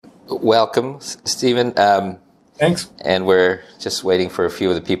Welcome, Stephen. Thanks. And we're just waiting for a few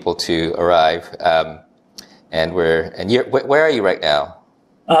of the people to arrive. Where are you right now?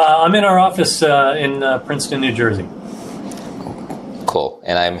 I'm in our office in Princeton, New Jersey. Cool.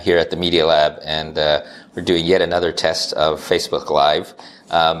 And I'm here at the Media Lab, and we're doing yet another test of Facebook Live.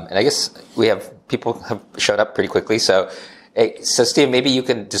 And I guess people have showed up pretty quickly. So Steve, maybe you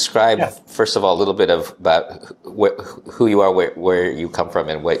can describe, first of all, a little bit about who you are, where you come from,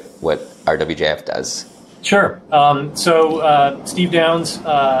 and what RWJF does. Sure. Steve Downs,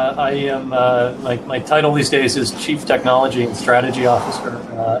 I am, my title these days is Chief Technology and Strategy Officer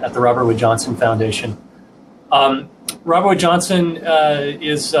at the Robert Wood Johnson Foundation. Robert Wood Johnson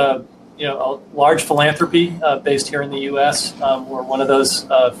is a large philanthropy based here in the U.S. We're one of those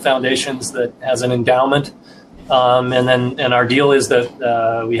foundations that has an endowment. And our deal is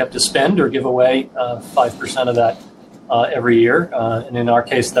that we have to spend or give away 5% of that every year. And in our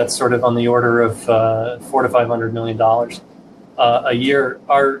case, that's sort of on the order of $400 to $500 million a year.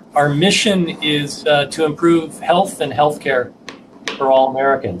 Our mission is to improve health and healthcare for all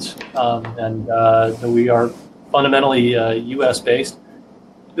Americans. We are fundamentally U.S. based.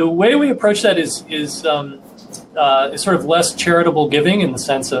 The way we approach that is sort of less charitable giving in the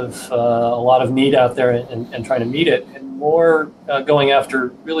sense of a lot of need out there and trying to meet it, and more going after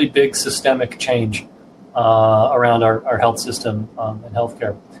really big systemic change around our health system and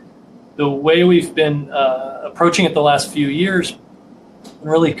healthcare. The way we've been approaching it the last few years, and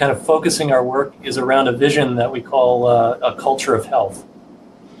really kind of focusing our work, is around a vision that we call a culture of health.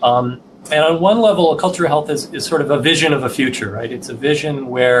 And on one level, a culture of health is sort of a vision of a future, right? It's a vision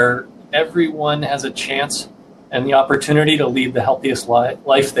where everyone has a chance and the opportunity to lead the healthiest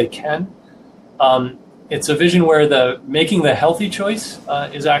life they can. It's a vision where making the healthy choice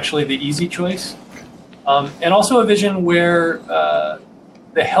is actually the easy choice. And also a vision where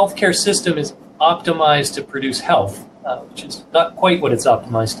the healthcare system is optimized to produce health, which is not quite what it's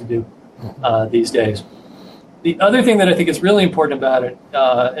optimized to do these days. The other thing that I think is really important about it,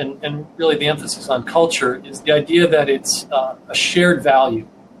 and really the emphasis on culture, is the idea that it's a shared value.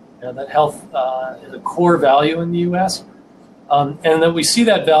 That health is a core value in the U.S., and that we see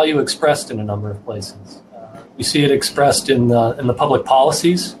that value expressed in a number of places. We see it expressed in the public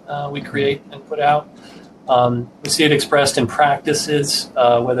policies we create and put out. We see it expressed in practices,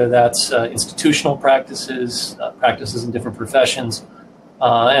 whether that's institutional practices, practices in different professions,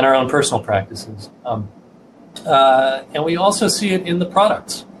 and our own personal practices. And we also see it in the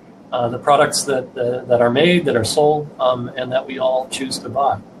products that are made, that are sold, and that we all choose to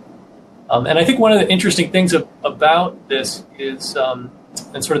buy. And I think one of the interesting things about this is, and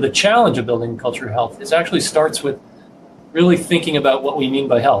sort of the challenge of building a culture of health, is actually starts with really thinking about what we mean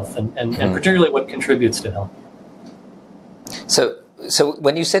by health, and particularly what contributes to health. So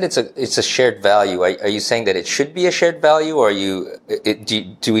when you said it's a shared value, are you saying that it should be a shared value, or do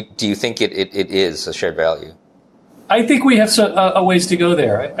you think it is a shared value? I think we have a ways to go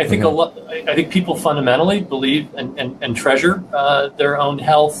there. I think I think people fundamentally believe and treasure their own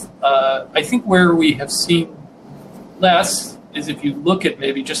health. I think where we have seen less is if you look at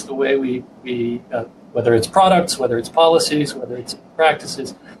maybe just the way we whether it's products, whether it's policies, whether it's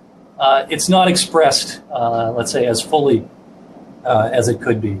practices, it's not expressed, let's say, as fully as it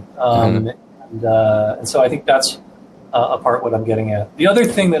could be. And so I think that's a part what I'm getting at. The other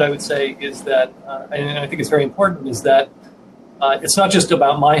thing that I would say is that, and I think it's very important, is that it's not just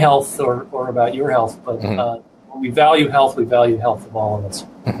about my health or about your health, but when we value health of all of us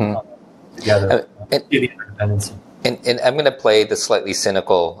together. The interdependency. And I'm going to play the slightly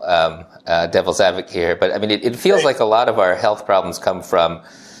cynical devil's advocate here, but I mean, it feels like a lot of our health problems come from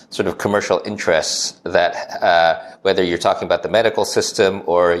sort of commercial interests that, whether you're talking about the medical system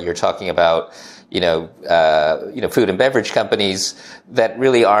or you're talking about food and beverage companies that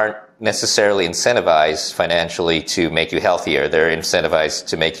really aren't necessarily incentivized financially to make you healthier. They're incentivized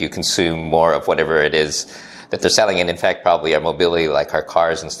to make you consume more of whatever it is that they're selling, and in fact, probably our mobility, like our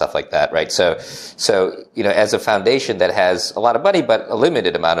cars and stuff like that, right? So as a foundation that has a lot of money but a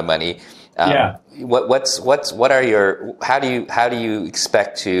limited amount of money, how do you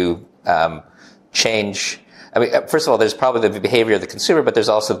expect to change? I mean, first of all, there's probably the behavior of the consumer, but there's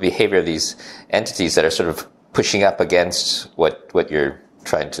also the behavior of these entities that are sort of pushing up against what you're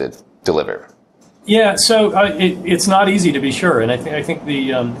trying to deliver. Yeah, so it's not easy, to be sure, and I think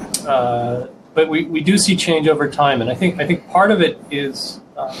but we do see change over time, and I think part of it is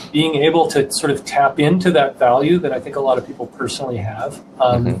being able to sort of tap into that value that I think a lot of people personally have.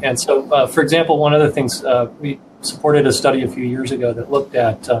 And so, for example, one of the things we supported a study a few years ago that looked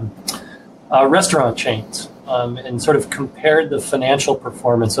at restaurant chains. and sort of compared the financial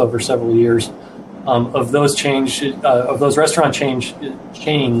performance over several years of those restaurant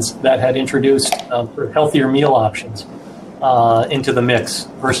chains that had introduced sort of healthier meal options into the mix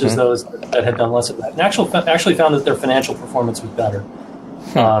versus those that had done less of that, and actually found that their financial performance was better.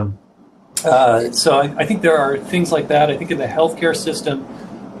 So I think there are things like that. I think in the healthcare system,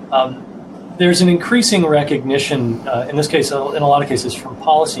 there's an increasing recognition, in this case, in a lot of cases, from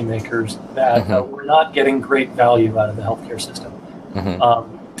policymakers that we're not getting great value out of the healthcare system.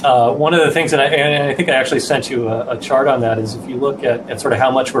 One of the things, and I think I actually sent you a chart on that, is if you look at sort of how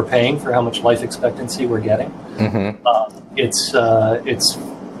much we're paying for how much life expectancy we're getting, it's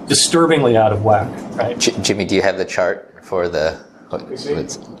disturbingly out of whack, right? Jimmy, do you have the chart for the?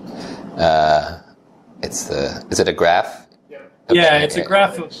 Is it a graph? Okay. Yeah, it's a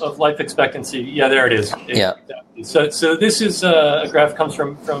graph of life expectancy. Yeah, there it is. Yeah. Exactly. So this is a graph comes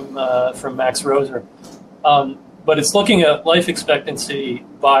from Max Roser, but it's looking at life expectancy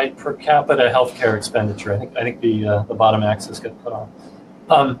by per capita healthcare expenditure. I think the bottom axis got put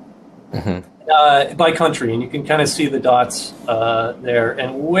on by country, and you can kind of see the dots there.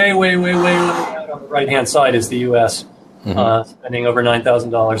 And way out on the right hand side is the U.S. Spending over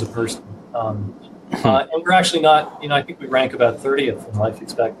 $9,000 a person. And we're actually not, I think we rank about 30th in life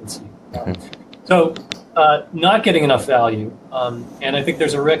expectancy. So not getting enough value. And I think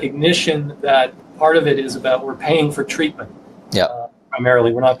there's a recognition that part of it is about we're paying for treatment.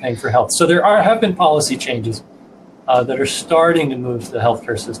 Primarily, we're not paying for health. So there have been policy changes that are starting to move the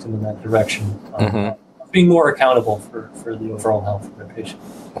healthcare system in that direction, being more accountable for the overall health of their patient.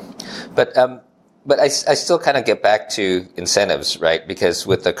 But I still kind of get back to incentives, right? Because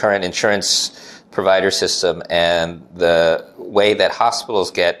with the current insurance provider system and the way that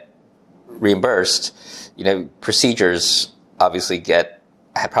hospitals get reimbursed, procedures obviously there's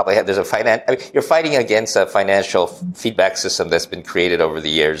you're fighting against a financial feedback system that's been created over the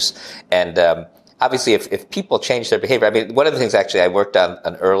years. And obviously if people change their behavior, one of the things actually I worked on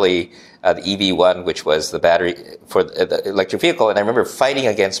an early, the EV1, which was the battery for the electric vehicle. And I remember fighting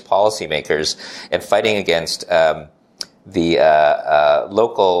against policymakers and fighting against the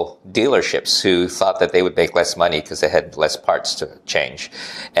local dealerships who thought that they would make less money because they had less parts to change,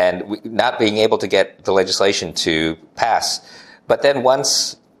 and not being able to get the legislation to pass. But then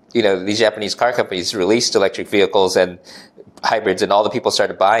once, these Japanese car companies released electric vehicles and hybrids and all the people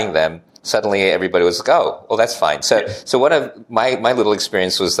started buying them, suddenly everybody was like, oh, well, that's fine. So one of my little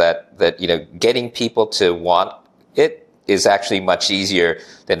experience was that getting people to want it is actually much easier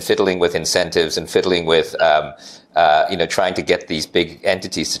than fiddling with incentives and fiddling with, trying to get these big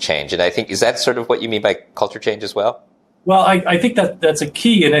entities to change. And I think, is that sort of what you mean by culture change as well? Well, I think that's a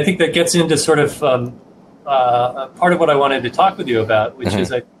key. And I think that gets into sort of part of what I wanted to talk with you about, which is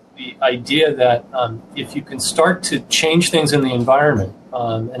the idea that if you can start to change things in the environment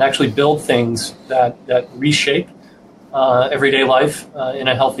and actually build things that reshape everyday life in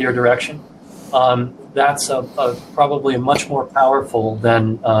a healthier direction, that's probably much more powerful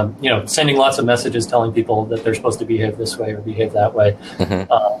than sending lots of messages telling people that they're supposed to behave this way or behave that way,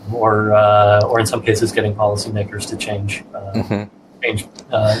 or in some cases getting policymakers to change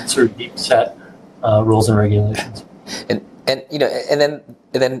sort of deep set rules and regulations. And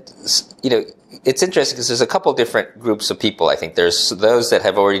then it's interesting because there's a couple different groups of people. I think there's those that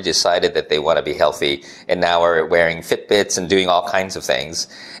have already decided that they want to be healthy and now are wearing Fitbits and doing all kinds of things,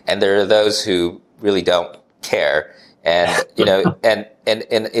 and there are those who really don't care. And and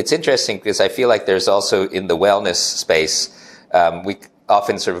it's interesting because I feel like there's also in the wellness space, we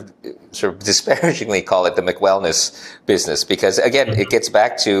often sort of disparagingly call it the McWellness business, because again, it gets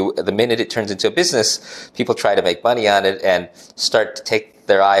back to the minute it turns into a business, people try to make money on it and start to take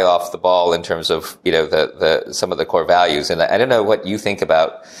their eye off the ball in terms of the some of the core values. And I don't know what you think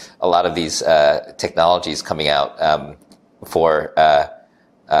about a lot of these technologies coming out for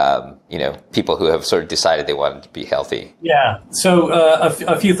people who have sort of decided they wanted to be healthy. Yeah. So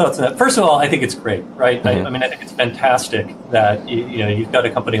a few thoughts on that. First of all, I think it's great, right? I think it's fantastic that you've got a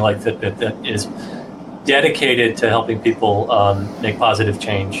company like Fitbit that is dedicated to helping people make positive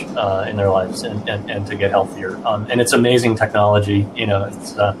change in their lives and to get healthier. And it's amazing technology.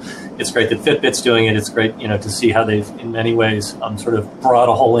 It's great that Fitbit's doing it. It's great, to see how they've in many ways sort of brought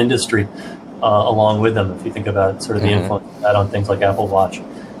a whole industry along with them. If you think about sort of the influence of that on things like Apple Watch.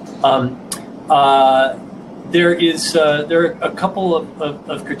 There are a couple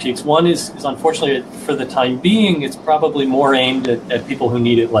of critiques. One is unfortunately, for the time being, it's probably more aimed at people who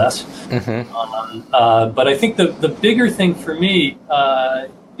need it less. But I think the bigger thing for me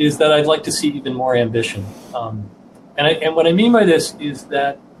is that I'd like to see even more ambition. And what I mean by this is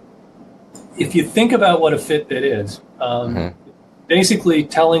that if you think about what a Fitbit is, basically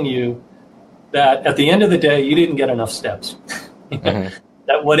telling you that at the end of the day, you didn't get enough steps.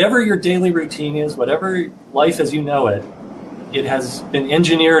 That whatever your daily routine is, whatever life as you know it, it has been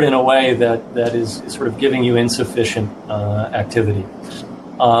engineered in a way that is sort of giving you insufficient activity.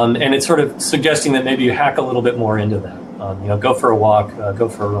 And it's sort of suggesting that maybe you hack a little bit more into that. Go for a walk, go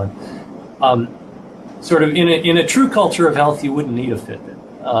for a run. Sort of in a true culture of health, you wouldn't need a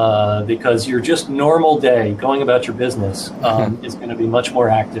Fitbit because your just normal day, going about your business, is going to be much more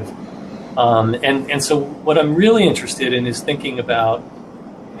active. And so what I'm really interested in is thinking about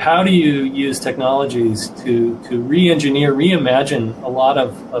how do you use technologies to re-engineer, reimagine a lot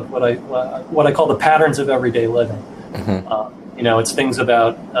of what I call the patterns of everyday living. It's things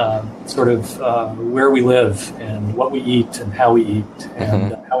about sort of where we live and what we eat and how we eat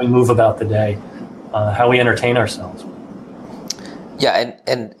and how we move about the day, how we entertain ourselves. Yeah,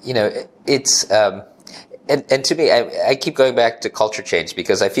 and it's and to me, I keep going back to culture change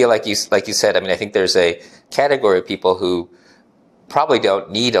because I feel like you said. I mean, I think there's a category of people who probably don't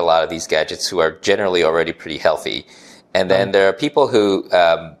need a lot of these gadgets, who are generally already pretty healthy, and then there are people who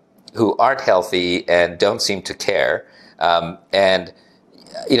aren't healthy and don't seem to care. And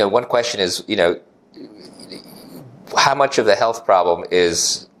one question is, how much of the health problem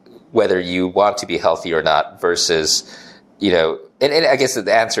is whether you want to be healthy or not versus, and I guess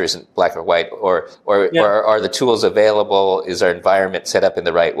the answer isn't black or white, or are the tools available? Is our environment set up in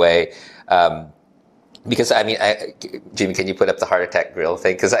the right way? Because Jimmy, can you put up the heart attack grill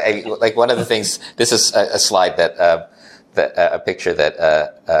thing? Because like one of the things, this is a slide that a picture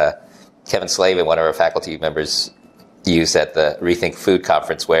that Kevin Slavin, one of our faculty members, used at the Rethink Food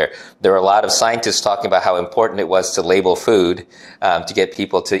conference, where there were a lot of scientists talking about how important it was to label food to get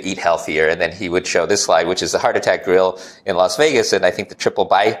people to eat healthier. And then he would show this slide, which is the heart attack grill in Las Vegas. And I think the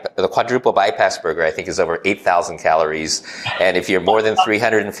quadruple bypass burger, I think, is over 8,000 calories. And if you're more than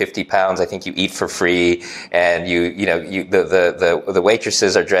 350 pounds, I think you eat for free. And the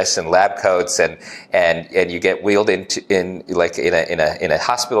waitresses are dressed in lab coats and you get wheeled in a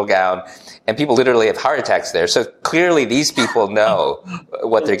hospital gown. And people literally have heart attacks there. So clearly these people know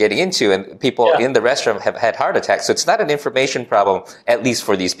what they're getting into, and people in the restaurant have had heart attacks. So it's not an information problem, at least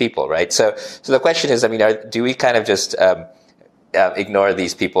for these people, right? So the question is, do we kind of just ignore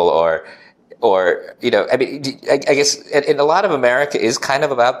these people or I guess, and a lot of America is kind of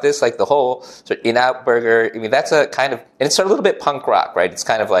about this, like the whole sort of in-out burger. I mean, that's a kind of, and it's sort of a little bit punk rock, right? It's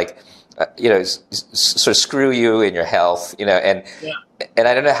kind of like, sort of screw you in your health, and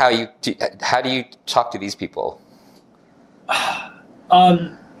I don't know how do you talk to these people?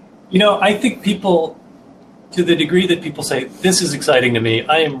 I think people, to the degree that people say, this is exciting to me,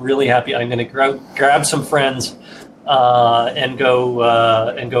 I am really happy. I'm going to grab some friends and go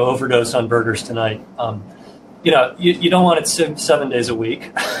overdose on burgers tonight. You don't want it 7 days a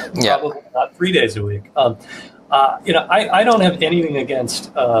week, probably not 3 days a week. I don't have anything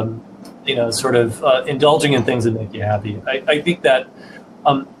against sort of indulging in things that make you happy. I think that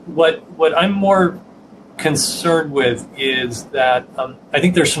what I'm more concerned with is that I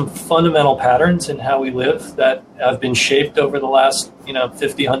think there's some fundamental patterns in how we live that have been shaped over the last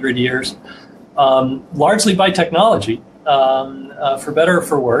 50, 100 years, largely by technology, for better or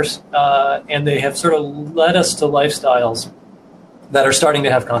for worse, and they have sort of led us to lifestyles that are starting to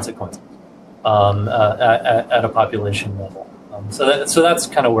have consequences at a population level. So that's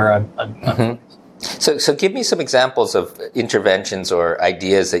kind of where I'm So give me some examples of interventions or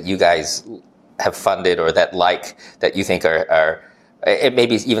ideas that you guys have funded or that you think are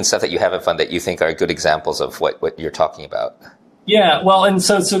maybe even stuff that you haven't funded that you think are good examples of what you're talking about. Yeah, well, and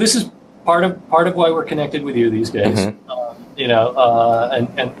so this is part of why we're connected with you these days, and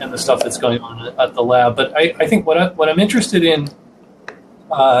the stuff that's going on at the lab. But I think what I'm interested in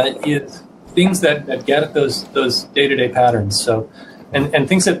is things that get at those day-to-day patterns. So and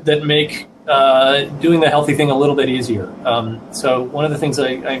things that make doing the healthy thing a little bit easier. So one of the things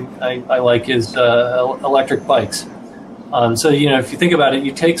I like is electric bikes. So if you think about it,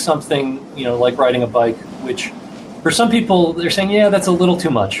 you take something like riding a bike, which for some people they're saying, yeah, that's a little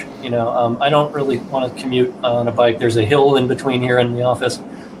too much. I don't really want to commute on a bike. There's a hill in between here and the office.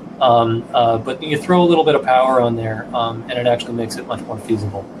 But you throw a little bit of power on there, and it actually makes it much more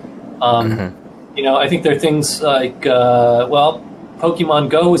feasible. I think there are things like, Pokemon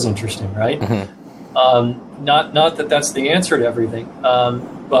Go is interesting, right? Not that that's the answer to everything,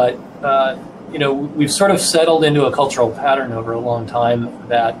 but we've sort of settled into a cultural pattern over a long time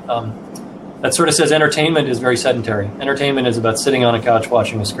that sort of says entertainment is very sedentary. Entertainment is about sitting on a couch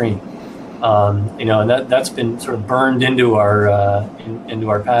watching a screen. And that's been sort of burned into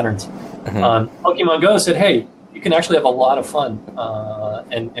our patterns. Pokemon Go said, hey, you can actually have a lot of fun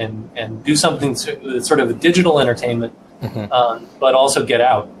and do something sort of a digital entertainment, but also get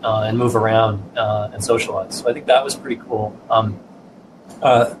out and move around and socialize. So I think that was pretty cool.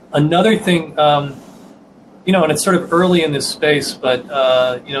 Another thing, and it's sort of early in this space, but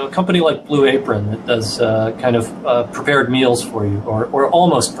a company like Blue Apron that does kind of prepared meals for you, or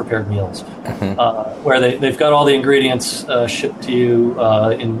almost prepared meals, where they've got all the ingredients shipped to you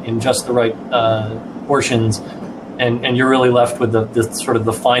in just the right portions, and you're really left with the sort of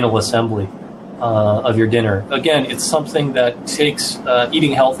the final assembly of your dinner. Again, it's something that takes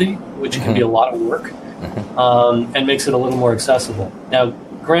eating healthy, which can be a lot of work, and makes it a little more accessible. Now,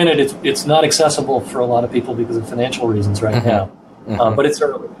 granted, it's not accessible for a lot of people because of financial reasons right now, but it's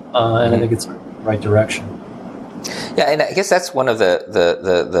early, and I think it's the right direction. Yeah, and I guess that's one of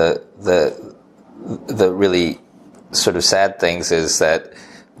the really sort of sad things is that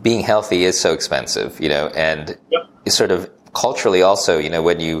being healthy is so expensive, and it's sort of culturally also,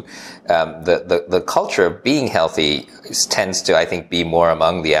 when you the culture of being healthy tends to, I think, be more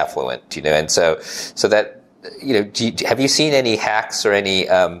among the affluent, and so that. Have you seen any hacks or any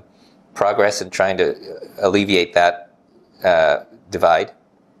progress in trying to alleviate that divide?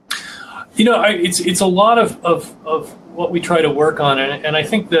 It's a lot of what we try to work on, and I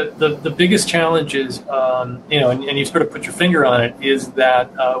think that the biggest challenge is, and you sort of put your finger on it, is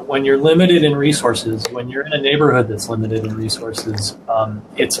that when you're limited in resources, when you're in a neighborhood that's limited in resources,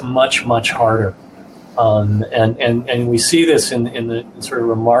 it's much, much harder. And we see this in the sort of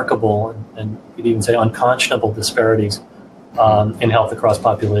remarkable and you could even say unconscionable disparities in health across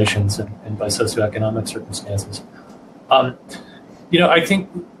populations and by socioeconomic circumstances. I think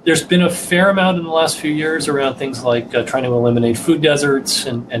there's been a fair amount in the last few years around things like trying to eliminate food deserts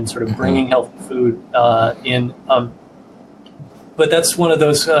and sort of bringing healthy food in. But that's one of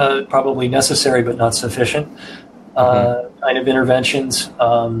those probably necessary but not sufficient kind of interventions.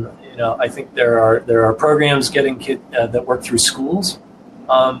 I think there are programs getting that work through schools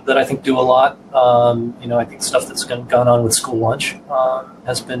that I think do a lot. I think stuff that's gone on with school lunch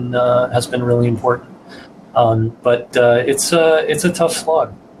has been really important. But it's a tough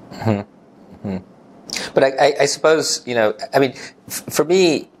slog. But I suppose for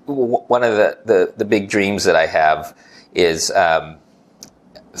me, one of the big dreams that I have is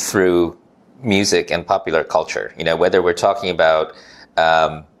through music and popular culture. Whether we're talking about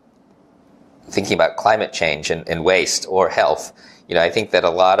thinking about climate change and waste or health, I think that a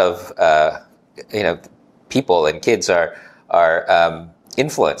lot of people and kids are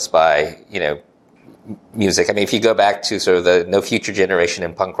influenced by music. I mean, if you go back to sort of the No Future generation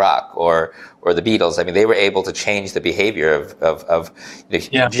in punk rock or the Beatles, I mean, they were able to change the behavior of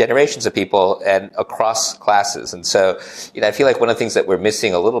generations of people and across classes. And so, I feel like one of the things that we're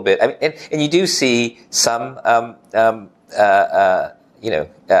missing a little bit, and you do see some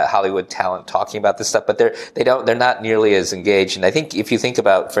Hollywood talent talking about this stuff, but they're not nearly as engaged. And I think if you think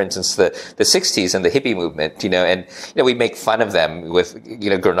about, for instance, the 60s and the hippie movement, we make fun of them with,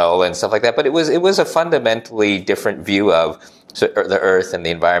 granola and stuff like that, but it was a fundamentally different view of the earth and the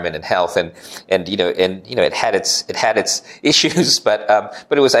environment and health, and it had its issues, but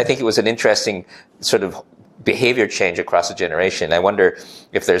I think it was an interesting sort of behavior change across a generation. I wonder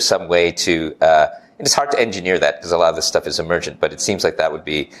if there's some way to, and it's hard to engineer that because a lot of this stuff is emergent, but it seems like that would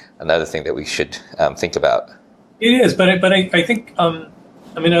be another thing that we should think about. It is, but I think,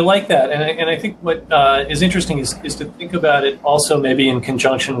 I like that. And I think what is interesting is to think about it also maybe in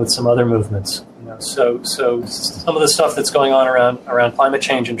conjunction with some other movements. So some of the stuff that's going on around climate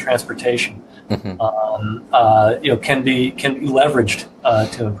change and transportation, can be leveraged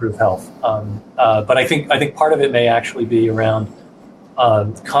to improve health. But I think part of it may actually be around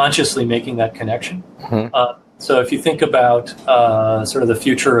consciously making that connection. So if you think about sort of the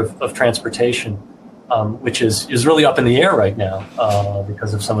future of transportation, which is really up in the air right now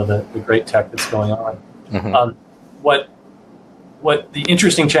because of some of the great tech that's going on. What the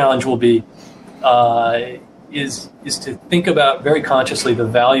interesting challenge will be is to think about very consciously the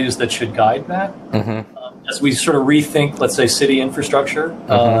values that should guide that as we sort of rethink, let's say, city infrastructure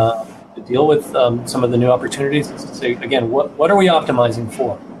to deal with some of the new opportunities. To say again, what are we optimizing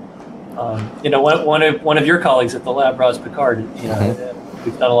for? One of your colleagues at the lab, Roz Picard,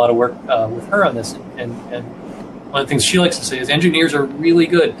 we've done a lot of work with her on this, and one of the things she likes to say is engineers are really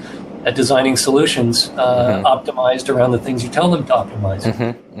good at designing solutions optimized around the things you tell them to optimize.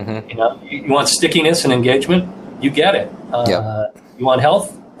 You want stickiness and engagement, you get it. You want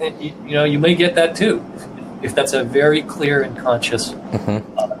health, you may get that too, if that's a very clear and conscious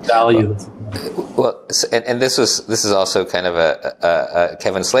value. Well, and this is also kind of a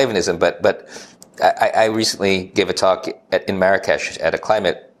Kevin Slavinism, but I recently gave a talk in Marrakesh at a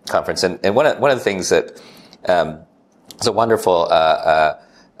climate conference, and one of the things that is a wonderful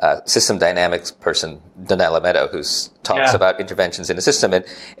system dynamics person, Donella Meadow, who talks about interventions in a system, and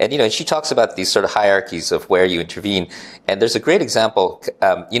she talks about these sort of hierarchies of where you intervene. And there's a great example,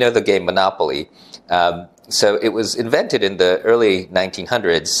 the game Monopoly. So it was invented in the early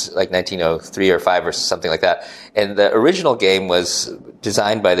 1900s, like 1903 or 5 or something like that. And the original game was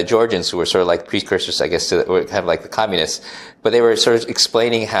designed by the Georgians, who were sort of like precursors, I guess, to kind of like the communists. But they were sort of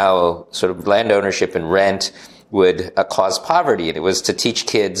explaining how sort of land ownership and rent would cause poverty, and it was to teach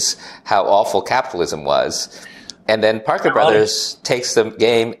kids how awful capitalism was. And then Parker Brothers takes the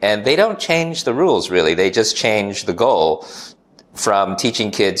game, and they don't change the rules, really. They just change the goal from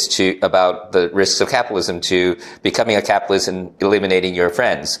teaching kids about the risks of capitalism to becoming a capitalist and eliminating your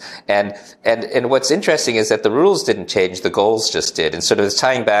friends. And what's interesting is that the rules didn't change, the goals just did. And sort of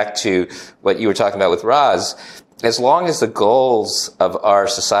tying back to what you were talking about with Roz, as long as the goals of our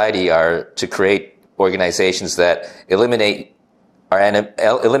society are to create organizations that eliminate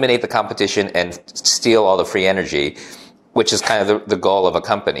the competition and steal all the free energy, which is kind of the goal of a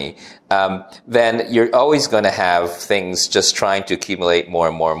company, then you're always going to have things just trying to accumulate more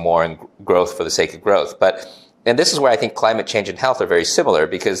and more and more and growth for the sake of growth. And this is where I think climate change and health are very similar,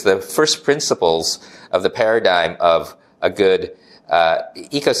 because the first principles of the paradigm of a good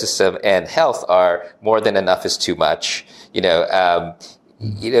ecosystem and health are more than enough is too much, and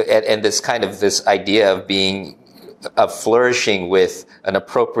this idea of flourishing with an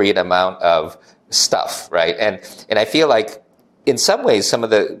appropriate amount of stuff, right? And I feel like in some ways, some of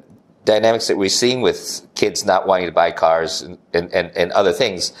the dynamics that we're seeing with kids not wanting to buy cars and other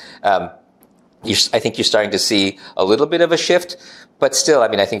things, I think you're starting to see a little bit of a shift. But still,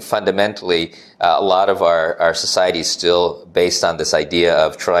 I think fundamentally, a lot of our society is still based on this idea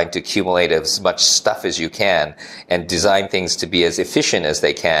of trying to accumulate as much stuff as you can and design things to be as efficient as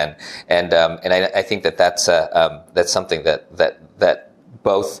they can. And I think that's something that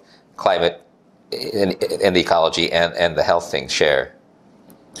both climate and the ecology and the health thing share.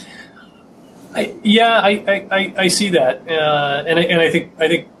 I see that, and I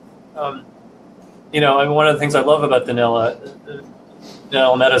think one of the things I love about Donella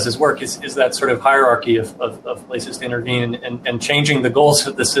Meadows' work is that sort of hierarchy of places to intervene, and changing the goals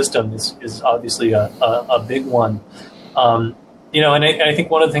of the system is obviously a big one. And I think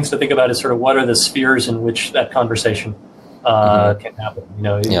one of the things to think about is sort of what are the spheres in which that conversation can happen.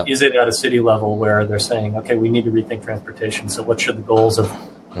 Is it at a city level where they're saying, okay, we need to rethink transportation, so what should the goals of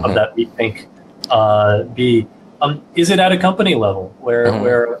that rethink be? Is it at a company level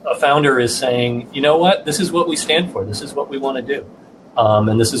where a founder is saying, you know what, this is what we stand for, this is what we want to do,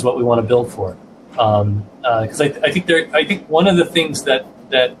 and this is what we want to build for? Because I think one of the things that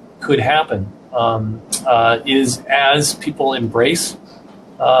could happen is, as people embrace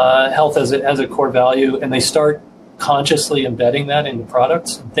health as a core value, and they start consciously embedding that into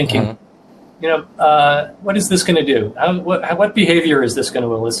products and thinking, what is this going to do? What behavior is this going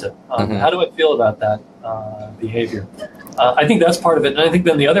to elicit? How do I feel about that behavior? I think that's part of it, and I think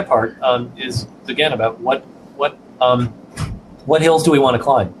then the other part is again about what hills do we want to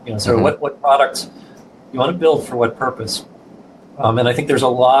climb? Sort of what products you want to build for what purpose? And I think there's a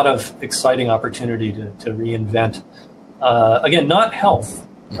lot of exciting opportunity to reinvent. Again, not health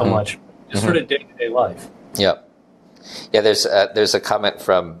so much, just sort of day-to-day life. Yeah. Yeah, there's a comment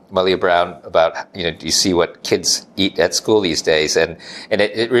from Malia Brown about, do you see what kids eat at school these days? And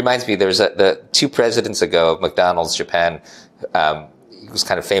it reminds me, there's the 2 presidents ago of McDonald's Japan, he was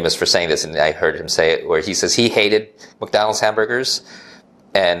kind of famous for saying this, and I heard him say it, where he says he hated McDonald's hamburgers,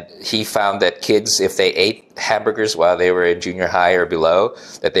 and he found that kids, if they ate hamburgers while they were in junior high or below,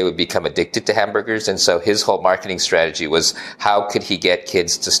 that they would become addicted to hamburgers. And so his whole marketing strategy was, how could he get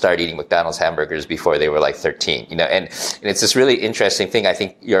kids to start eating McDonald's hamburgers before they were like 13? And it's this really interesting thing. I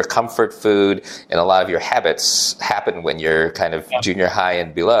think your comfort food and a lot of your habits happen when you're kind of junior high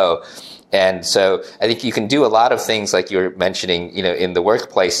and below. And so I think you can do a lot of things like you were mentioning, in the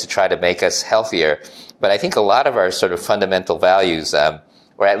workplace to try to make us healthier. But I think a lot of our sort of fundamental values,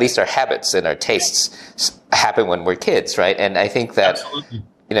 or at least our habits and our tastes, happen when we're kids, right? And I think that, Absolutely.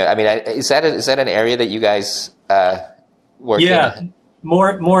 Is that an area that you guys work in? Yeah,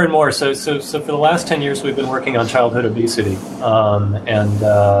 more and more. So for the last 10 years, we've been working on childhood obesity, I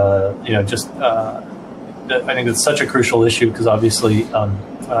think it's such a crucial issue because obviously,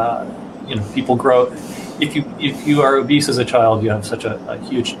 people grow. If you are obese as a child, you have such a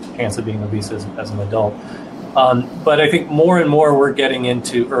huge chance of being obese as an adult. But I think more and more we're getting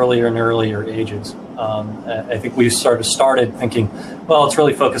into earlier and earlier ages. I think we started thinking, well, it's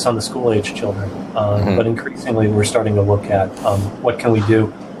really focused on the school-age children. But increasingly we're starting to look at what can we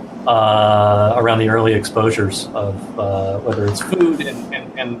do around the early exposures of whether it's food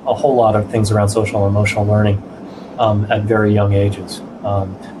and a whole lot of things around social and emotional learning at very young ages.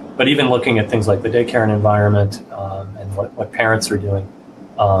 But even looking at things like the daycare and environment and what parents are doing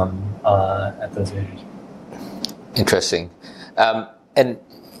at those ages. Interesting. And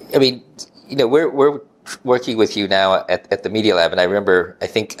I mean, we're working with you now at the Media Lab, and I remember, I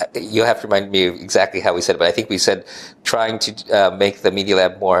think you'll have to remind me of exactly how we said it, but I think we said trying to make the Media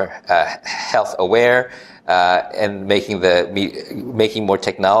Lab more health aware, and making more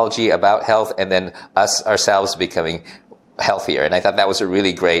technology about health, and then us ourselves becoming healthier. And I thought that was a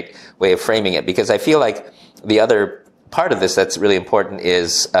really great way of framing it, because I feel like the other part of this that's really important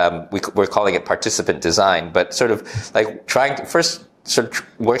is we're calling it participant design, but sort of like trying to first sort of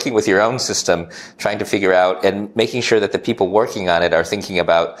working with your own system, trying to figure out and making sure that the people working on it are thinking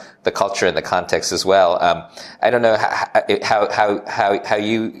about the culture and the context as well. I don't know how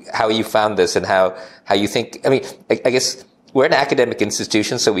you found this and how you think. I mean, I guess we're an academic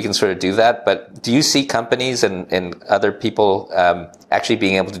institution, so we can sort of do that. But do you see companies and other people actually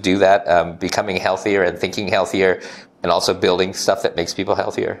being able to do that, becoming healthier and thinking healthier, and also building stuff that makes people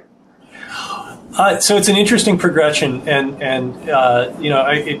healthier? So it's an interesting progression, and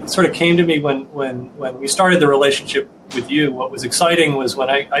it sort of came to me when we started the relationship with you. What was exciting was when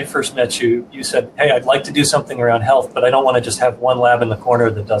I first met you. You said, "Hey, I'd like to do something around health, but I don't want to just have one lab in the corner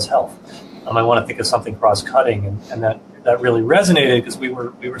that does health. I want to think of something cross-cutting," and that really resonated because we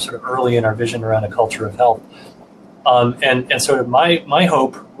were sort of early in our vision around a culture of health. And sort of my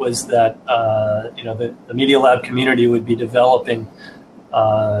hope was that the Media Lab community would be developing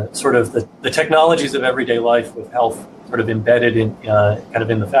sort of the technologies of everyday life with health sort of embedded in kind of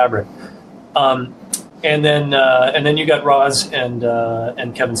in the fabric. And then you got Roz and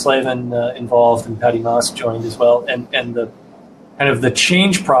Kevin Slavin involved, and Patty Moss joined as well. And the kind of the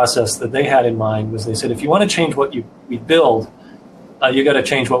change process that they had in mind was, they said, if you want to change what we build, you got to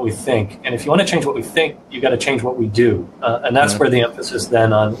change what we think. And if you want to change what we think, you got to change what we do. And that's where the emphasis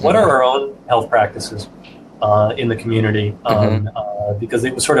then on what are our own health practices in the community, because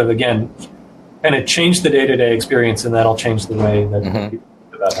it was sort of, again, kind of change the day-to-day experience, and that'll change the way that people think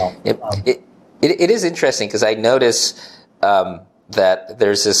about health. Yep. It is interesting because I notice that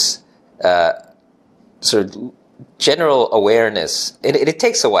there's this sort of general awareness. It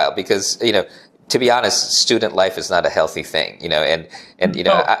takes a while because, to be honest, student life is not a healthy thing, and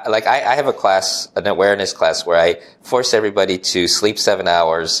I have an awareness class where I force everybody to sleep 7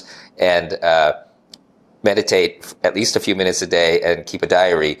 hours and meditate at least a few minutes a day and keep a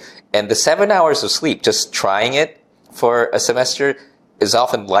diary. And the 7 hours of sleep, just trying it for a semester, is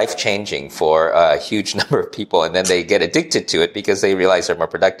often life-changing for a huge number of people, and then they get addicted to it because they realize they're more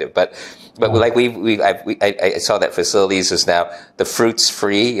productive. But like I saw that facilities is now the fruits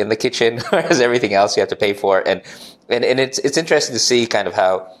free in the kitchen, whereas everything else you have to pay for. And it's interesting to see kind of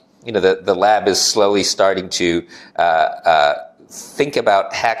how the lab is slowly starting to think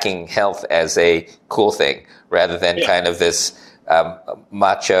about hacking health as a cool thing rather than kind of this.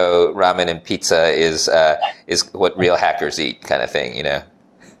 Macho ramen and pizza is what real hackers eat, kind of thing,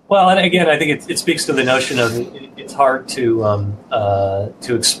 Well, and again, I think it speaks to the notion of it's hard to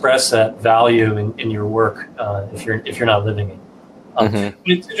express that value in your work if you're not living it.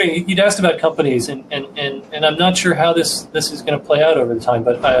 It's interesting. You'd asked about companies, and I'm not sure how this is going to play out over the time,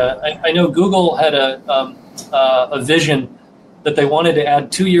 but I know Google had a vision that they wanted to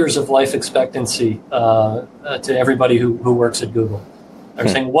add 2 years of life expectancy to everybody who works at Google. They're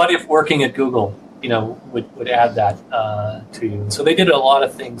saying, what if working at Google, would add that to you? And so they did a lot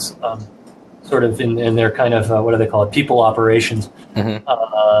of things sort of in their kind of, what do they call it, people operations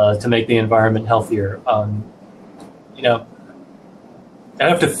to make the environment healthier. I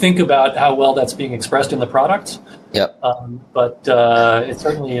have to think about how well that's being expressed in the products. Yep. But it's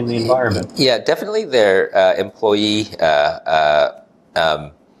certainly in the environment. Yeah, definitely their employee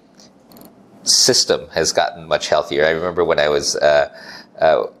system has gotten much healthier. I remember when I was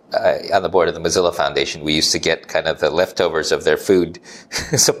on the board of the Mozilla Foundation, we used to get kind of the leftovers of their food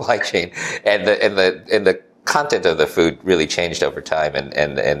supply chain, and the content of the food really changed over time,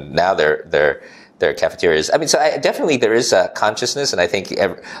 and now their cafeterias. I mean, so definitely there is a consciousness, and I think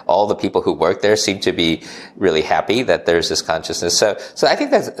all the people who work there seem to be really happy that there's this consciousness. So I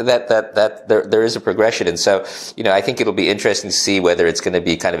think that there is a progression, and so I think it'll be interesting to see whether it's going to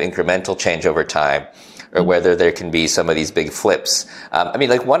be kind of incremental change over time, or whether there can be some of these big flips. I mean,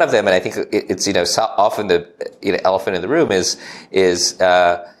 like one of them, and I think it's often the elephant in the room is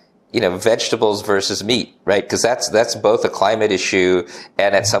vegetables versus meat, right? Because that's both a climate issue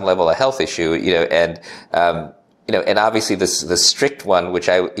and at some level a health issue, and obviously the strict one, which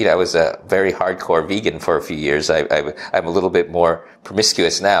I was a very hardcore vegan for a few years. I'm a little bit more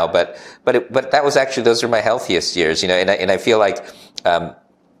promiscuous now, but that was actually, those are my healthiest years, and I feel like,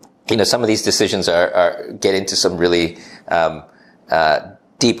 some of these decisions are get into some really,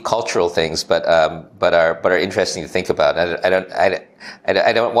 deep cultural things, but are interesting to think about.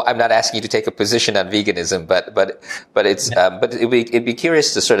 I'm not asking you to take a position on veganism, but it'd be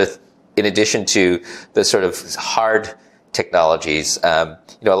curious to sort of, in addition to the sort of hard technologies, a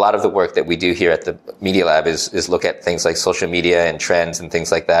lot of the work that we do here at the Media Lab is look at things like social media and trends and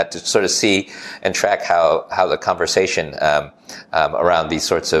things like that to sort of see and track how the conversation around these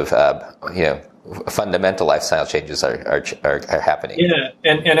sorts of fundamental lifestyle changes are happening. Yeah,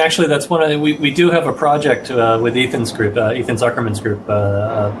 and actually that's one of the, we do have a project with Ethan's group, Ethan Zuckerman's group,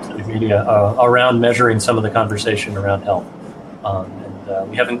 Media, around measuring some of the conversation around health.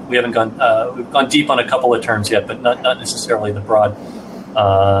 We haven't gone we've gone deep on a couple of terms yet, but not necessarily the broad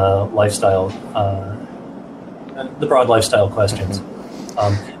lifestyle questions.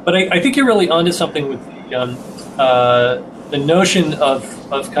 But I think you're really onto something with the notion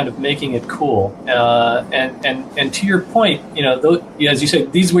of kind of making it cool. And to your point, as you say,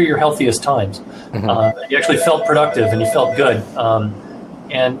 these were your healthiest times. You actually felt productive and you felt good.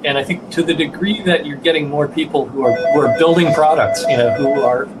 And I think to the degree that you're getting more people who are building products, who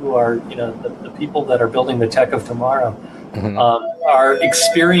are the people that are building the tech of tomorrow, are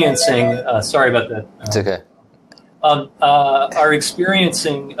experiencing. Sorry about that. It's okay. Are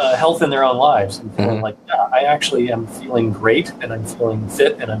experiencing health in their own lives and feeling like, yeah, I actually am feeling great and I'm feeling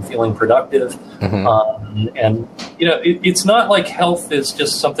fit and I'm feeling productive. And it's not like health is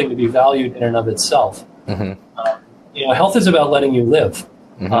just something to be valued in and of itself. Health is about letting you live.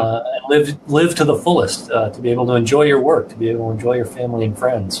 And live to the fullest, to be able to enjoy your work, to be able to enjoy your family and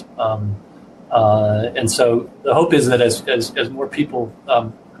friends. And so the hope is that as more people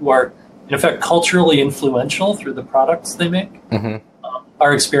who are, in effect, culturally influential through the products they make,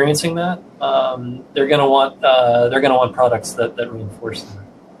 are experiencing that, they're going to want products that reinforce that.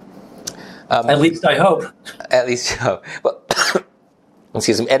 At least I hope. At least so. Well,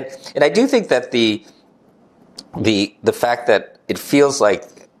 excuse me. And I do think that the fact that it feels like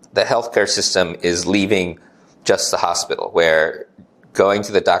the healthcare system is leaving just the hospital, where going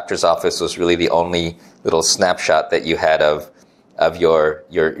to the doctor's office was really the only little snapshot that you had of your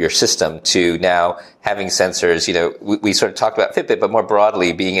system, to now having sensors. We sort of talked about Fitbit, but more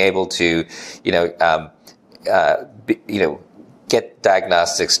broadly, being able to, get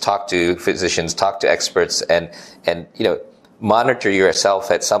diagnostics, talk to physicians, talk to experts, and monitor yourself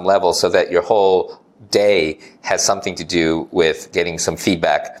at some level so that your whole day has something to do with getting some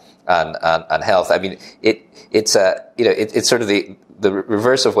feedback on health. I mean, it's sort of the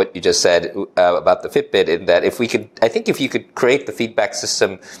reverse of what you just said about the Fitbit, in that if you could create the feedback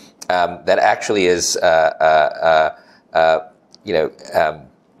system that actually is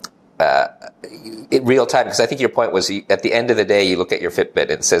in real time, because I think your point was at the end of the day you look at your Fitbit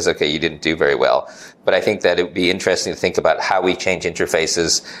and it says, okay, you didn't do very well. But I think that it would be interesting to think about how we change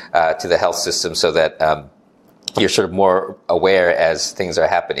interfaces to the health system so that you're sort of more aware as things are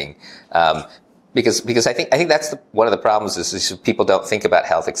happening. Because I think that's one of the problems is people don't think about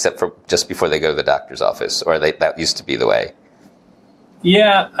health except for just before they go to the doctor's office, or that used to be the way.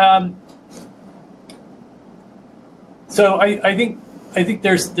 Yeah. So I think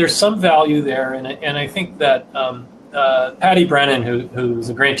there's some value there, and I think that Patty Brennan, who's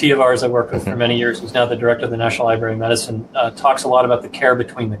a grantee of ours I worked with for many years, who's now the director of the National Library of Medicine, talks a lot about the care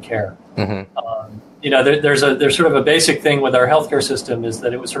between the care. There's sort of a basic thing with our healthcare system is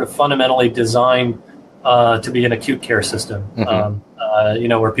that it was sort of fundamentally designed to be an acute care system,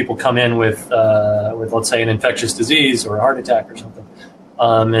 where people come in with let's say an infectious disease or a heart attack or something,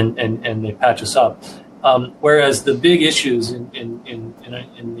 and they patch us up. Whereas the big issues in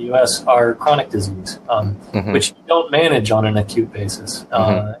the U.S. are chronic disease, which you don't manage on an acute basis.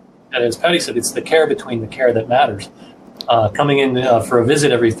 And as Patty said, it's the care between the care that matters. Coming in for a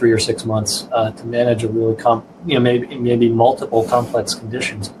visit every 3 or 6 months to manage a really maybe multiple complex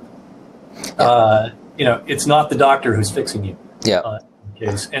conditions. It's not the doctor who's fixing you.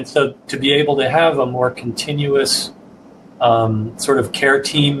 And so to be able to have a more continuous sort of care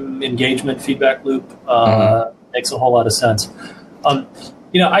team engagement feedback loop makes a whole lot of sense.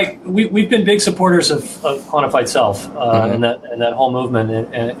 we've been big supporters of quantified self and that whole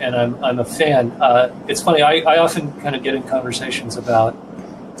movement, and I'm a fan. It's funny. I often kind of get in conversations about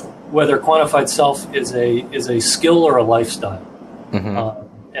whether quantified self is a skill or a lifestyle.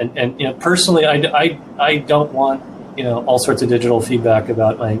 And personally, I don't want all sorts of digital feedback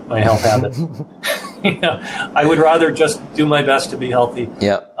about my health habits. I would rather just do my best to be healthy.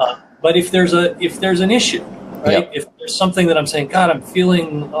 Yeah. But if there's an issue, right? Yep. If there's something that I'm saying, God, I'm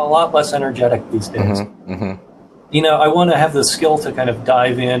feeling a lot less energetic these days. I want to have the skill to kind of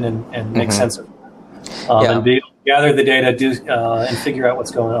dive in and make sense of it, and be able to gather the data, and figure out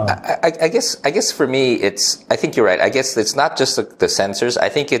what's going on. I guess for me, I think you're right. I guess it's not just the sensors. I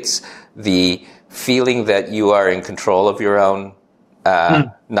think it's the feeling that you are in control of your own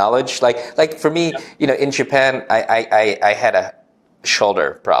knowledge. Like for me, in Japan, I had a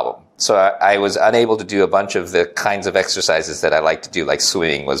shoulder problem. So I was unable to do a bunch of the kinds of exercises that I like to do, like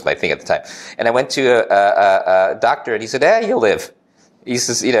swimming was my thing at the time. And I went to a doctor, and he said, you'll live. He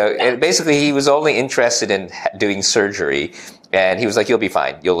says, and basically he was only interested in doing surgery. And he was like, you'll be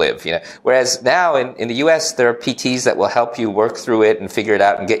fine. You'll live, Whereas now in the US, there are PTs that will help you work through it and figure it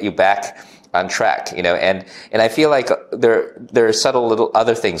out and get you back on track, and I feel like there are subtle little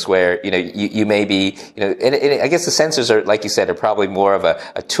other things where, you may be, and I guess the sensors are, like you said, are probably more of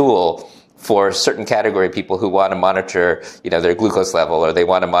a tool for certain category people who want to monitor, their glucose level, or they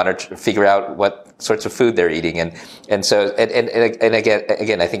want to figure out what sorts of food they're eating. And so, and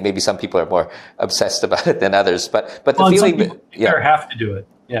again, I think maybe some people are more obsessed about it than others, but the feeling that, have to do it.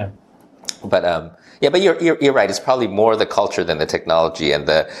 Yeah. But you're right. It's probably more the culture than the technology, and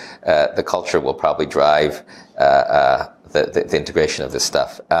the culture will probably drive the integration of this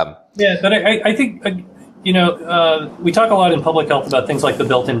stuff. But I think we talk a lot in public health about things like the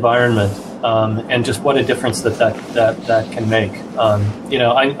built environment, and just what a difference that can make.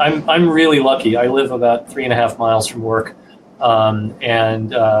 I'm really lucky. I live about 3.5 miles from work,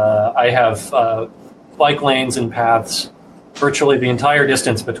 and I have bike lanes and paths virtually the entire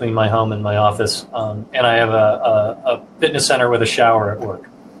distance between my home and my office, and I have a fitness center with a shower at work.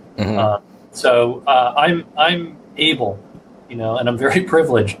 So I'm able, and I'm very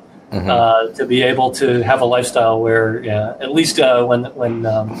privileged to be able to have a lifestyle where, at least when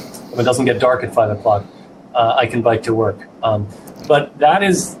it doesn't get dark at 5 o'clock, I can bike to work. But that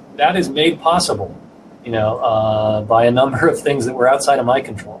is made possible, by a number of things that were outside of my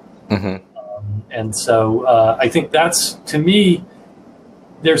control. And so I think that's, to me,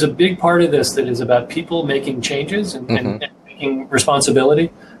 there's a big part of this that is about people making changes and taking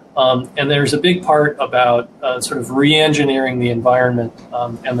responsibility. And there's a big part about sort of re-engineering the environment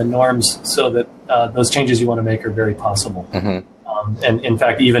and the norms so that those changes you want to make are very possible. And in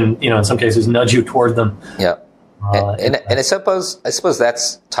fact, even, in some cases, nudge you toward them. Yeah. And I suppose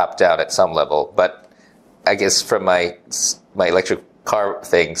that's top down at some level, but I guess from my electric car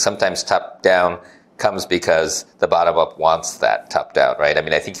thing, sometimes top down comes because the bottom up wants that top down, right? I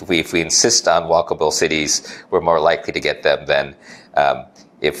mean, I think if we insist on walkable cities, we're more likely to get them than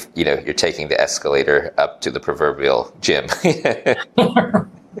if you're taking the escalator up to the proverbial gym.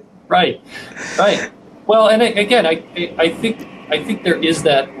 Right. Well, and again, I think there is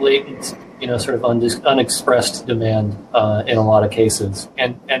that latent, sort of unexpressed demand in a lot of cases,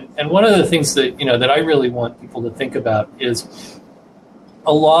 and one of the things that that I really want people to think about is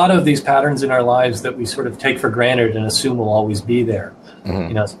a lot of these patterns in our lives that we sort of take for granted and assume will always be there.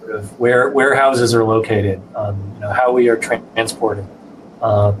 Sort of where houses are located, how we are transported,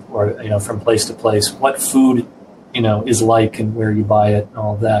 or from place to place, what food is like and where you buy it and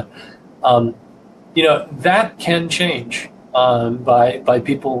all of that. That can change by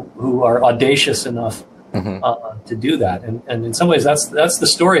people who are audacious enough to do that. And in some ways, that's the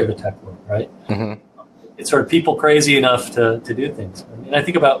story of the tech world, right? It's sort of people crazy enough to do things. I mean, I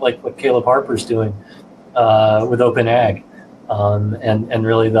think about like what Caleb Harper's doing with Open Ag, and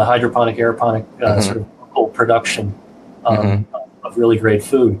really the hydroponic, aeroponic sort of local production of really great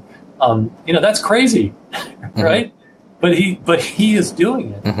food. That's crazy, right? But he is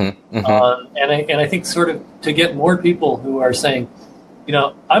doing it, and I think sort of to get more people who are saying,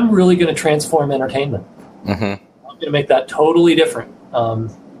 I'm really going to transform entertainment. I'm going to make that totally different.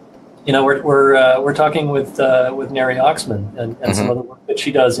 We're talking with Neri Oxman and some of the work that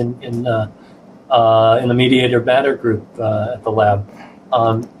she does in the Mediator Matter group at the lab,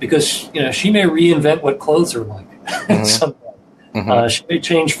 because she may reinvent what clothes are like someday. She may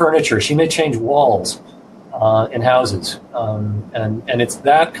change furniture. She may change walls in houses, and it's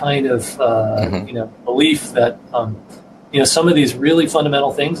that kind of belief that some of these really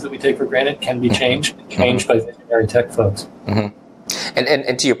fundamental things that we take for granted can be changed by visionary tech folks.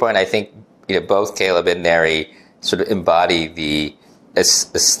 And to your point, I think both Caleb and Neri sort of embody the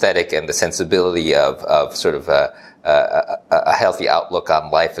aesthetic and the sensibility of sort of a healthy outlook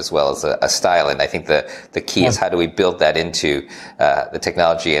on life as well as a style. And I think the key is how do we build that into the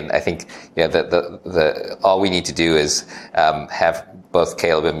technology. And I think the all we need to do is have both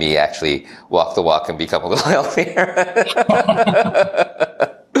Caleb and me actually walk the walk and become a little healthier.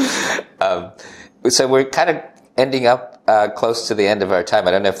 So we're kind of ending up close to the end of our time.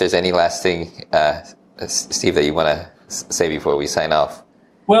 I don't know if there's any last thing, Steve, that you want to say before we sign off.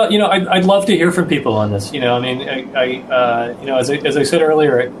 Well, I'd love to hear from people on this. I mean, as I said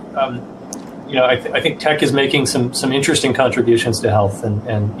earlier, I think tech is making some interesting contributions to health, and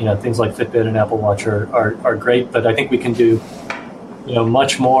things like Fitbit and Apple Watch are great. But I think we can do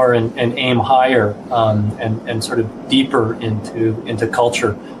much more and aim higher, and sort of deeper into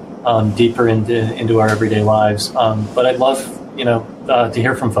culture, deeper into our everyday lives. But I'd love to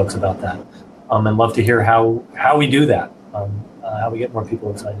hear from folks about that, and love to hear how we do that. How we get more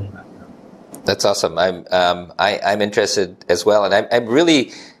people excited about it. That's awesome. I'm interested as well, and I'm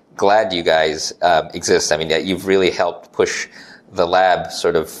really glad you guys exist. I mean, you've really helped push the lab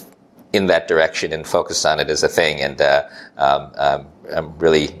sort of in that direction and focus on it as a thing. And I'm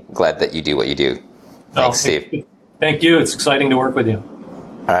really glad that you do what you do. Thanks, Steve. Thank you. It's exciting to work with you.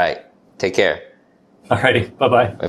 All right. Take care. All righty. Bye-bye.